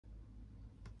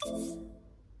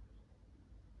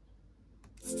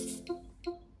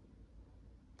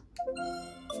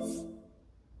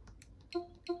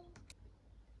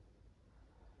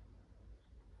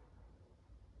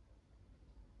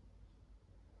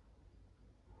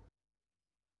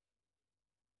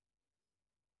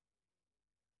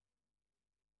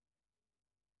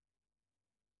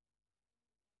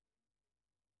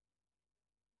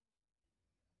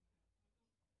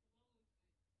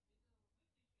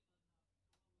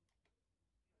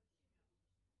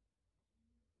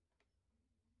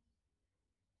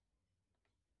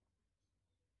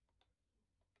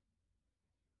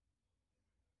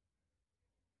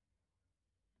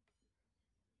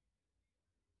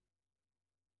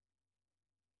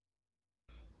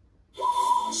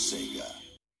Sega.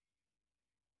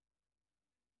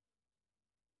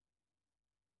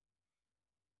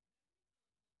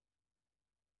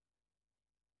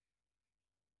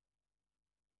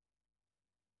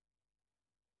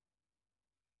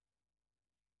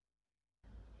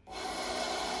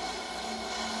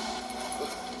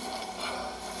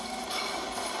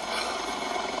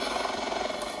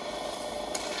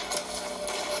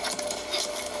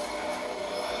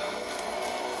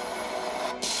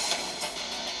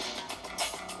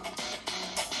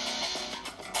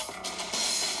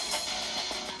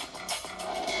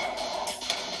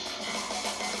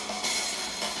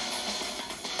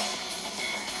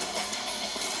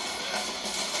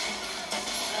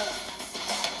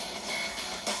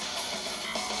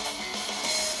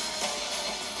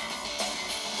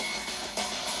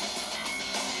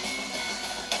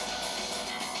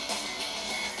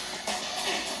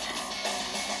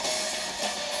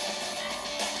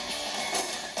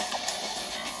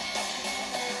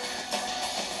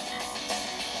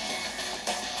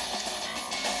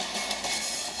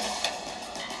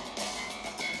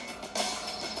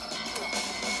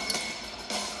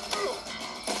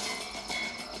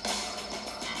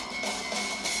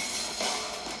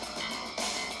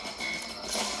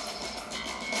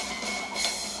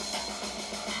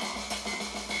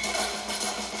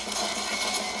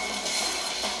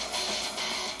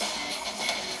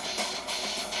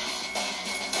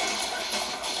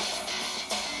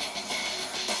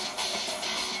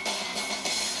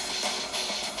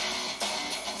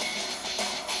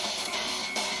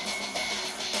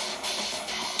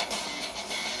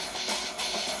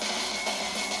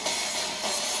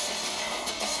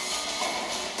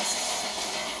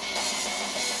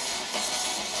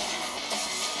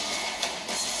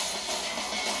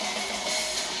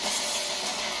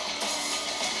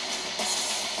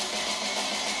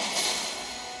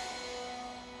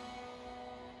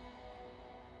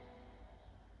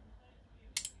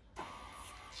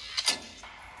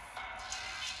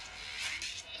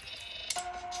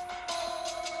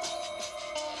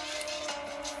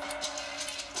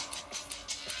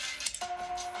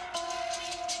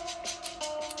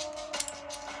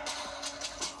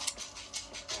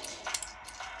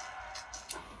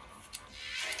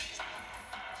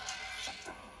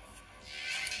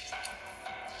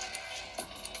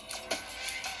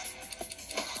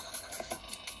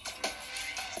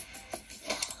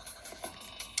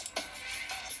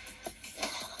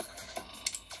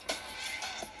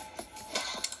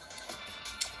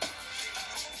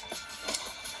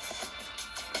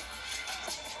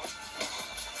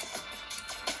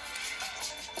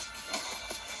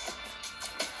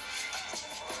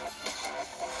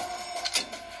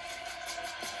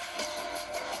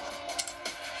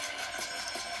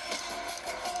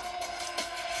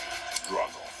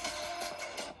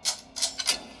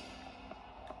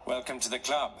 Welcome to the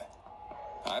club.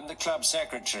 I'm the club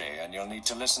secretary, and you'll need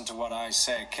to listen to what I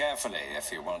say carefully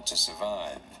if you want to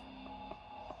survive.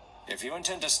 If you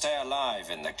intend to stay alive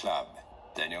in the club,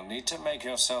 then you'll need to make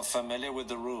yourself familiar with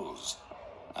the rules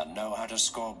and know how to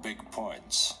score big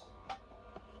points.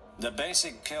 The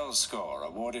basic kill score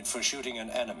awarded for shooting an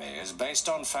enemy is based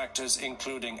on factors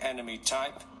including enemy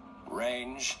type,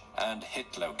 range, and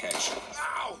hit location.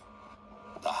 Ow!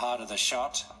 The harder the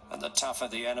shot and the tougher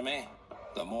the enemy,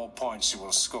 the more points you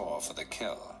will score for the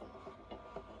kill.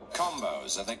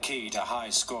 Combos are the key to high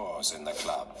scores in the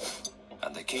club,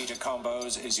 and the key to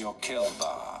combos is your kill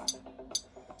bar.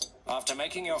 After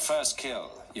making your first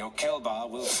kill, your kill bar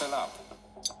will fill up.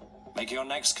 Make your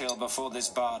next kill before this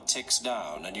bar ticks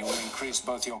down, and you will increase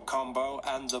both your combo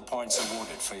and the points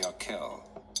awarded for your kill.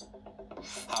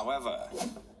 However,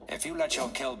 if you let your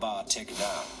kill bar tick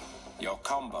down, your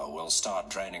combo will start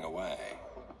draining away.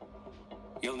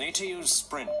 You'll need to use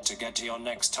sprint to get to your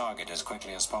next target as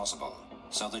quickly as possible,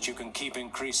 so that you can keep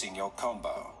increasing your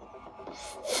combo.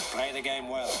 Play the game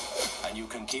well, and you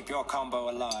can keep your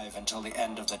combo alive until the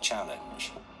end of the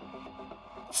challenge.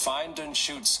 Find and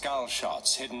shoot skull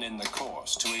shots hidden in the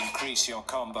course to increase your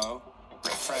combo,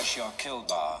 refresh your kill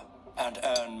bar, and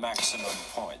earn maximum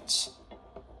points.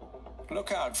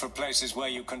 Look out for places where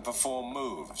you can perform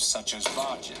moves such as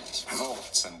barges,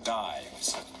 vaults, and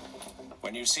dives.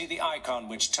 When you see the icon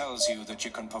which tells you that you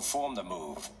can perform the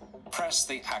move, press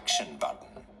the action button.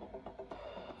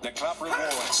 The club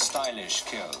rewards stylish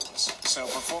kills, so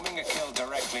performing a kill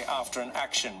directly after an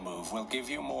action move will give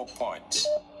you more points.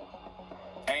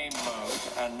 Aim mode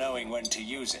and knowing when to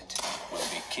use it will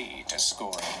be key to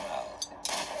scoring well.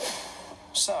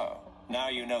 So, now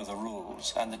you know the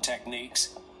rules and the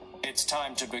techniques, it's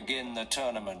time to begin the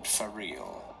tournament for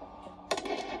real.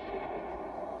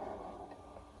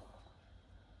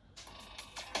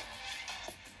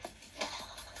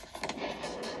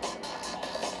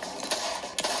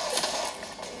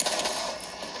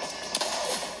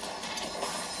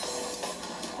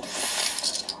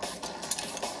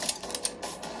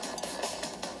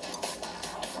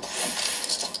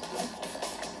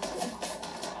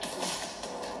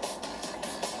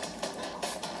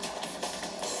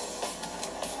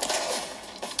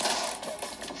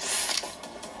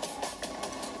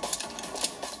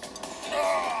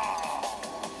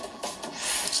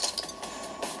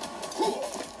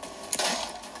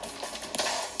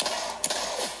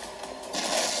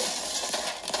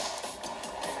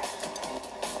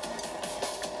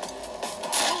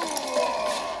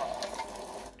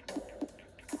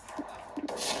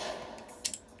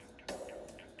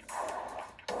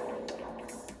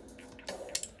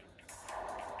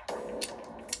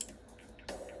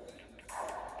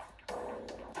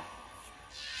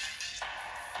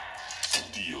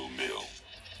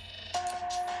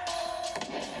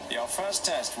 first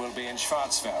test will be in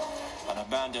Schwarzwald, an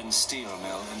abandoned steel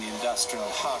mill in the industrial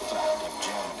heartland of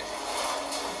Germany.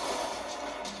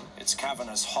 Its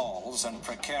cavernous halls and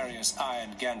precarious iron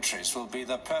gantries will be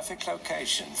the perfect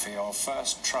location for your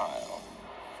first trial.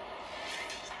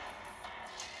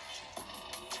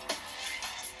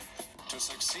 To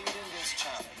succeed in this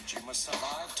challenge, you must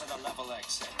survive to the level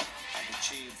exit and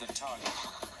achieve the target.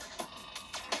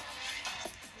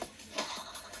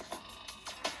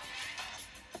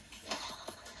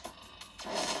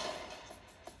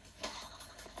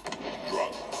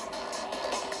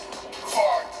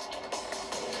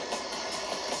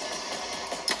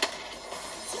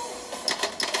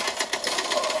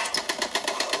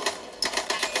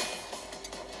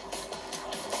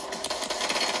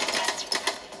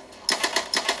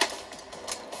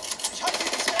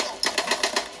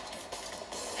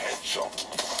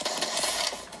 Headshot.